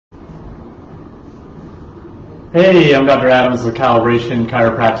Hey, I'm Dr. Adams with Calibration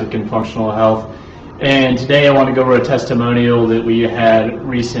Chiropractic and Functional Health, and today I want to go over a testimonial that we had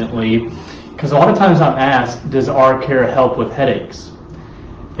recently, because a lot of times I'm asked, does our care help with headaches?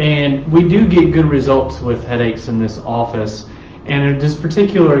 And we do get good results with headaches in this office, and in this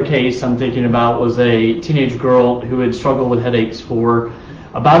particular case I'm thinking about was a teenage girl who had struggled with headaches for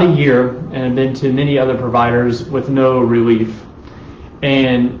about a year and had been to many other providers with no relief.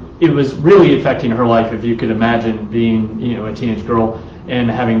 And it was really affecting her life, if you could imagine being, a teenage girl and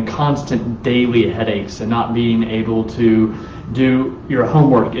having constant daily headaches and not being able to do your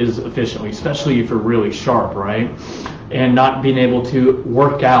homework as efficiently, especially if you're really sharp, right? And not being able to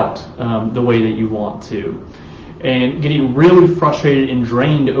work out the way that you want to. And getting really frustrated and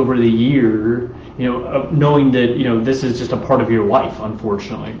drained over the year, knowing that, this is just a part of your life,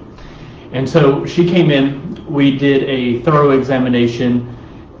 unfortunately. And so she came in, we did a thorough examination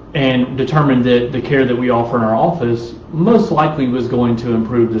and determined that the care that we offer in our office most likely was going to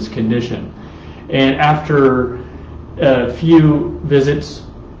improve this condition. And after a few visits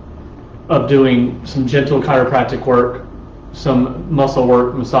of doing some gentle chiropractic work, some muscle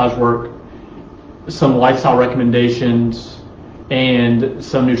work, massage work, some lifestyle recommendations, and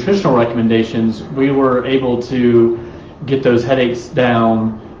some nutritional recommendations, we were able to get those headaches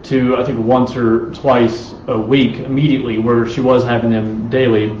down to, I think, once or twice a week immediately, where she was having them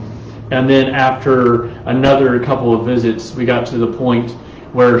daily. And then after another couple of visits, we got to the point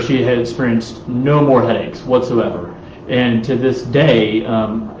where she had experienced no more headaches whatsoever. And to this day,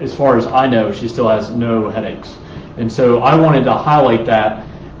 as far as I know, she still has no headaches. And so I wanted to highlight that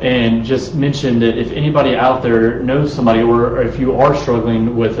and just mention that if anybody out there knows somebody, or if you are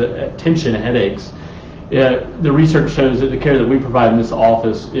struggling with tension headaches, the research shows that the care that we provide in this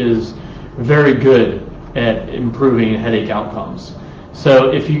office is very good at improving headache outcomes.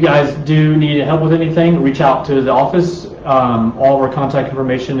 So if you guys do need help with anything, reach out to the office. All of our contact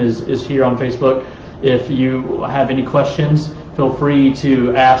information is here on Facebook. If you have any questions, feel free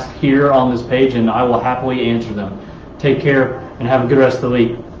to ask here on this page, and I will happily answer them. Take care and have a good rest of the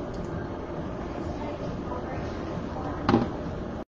week.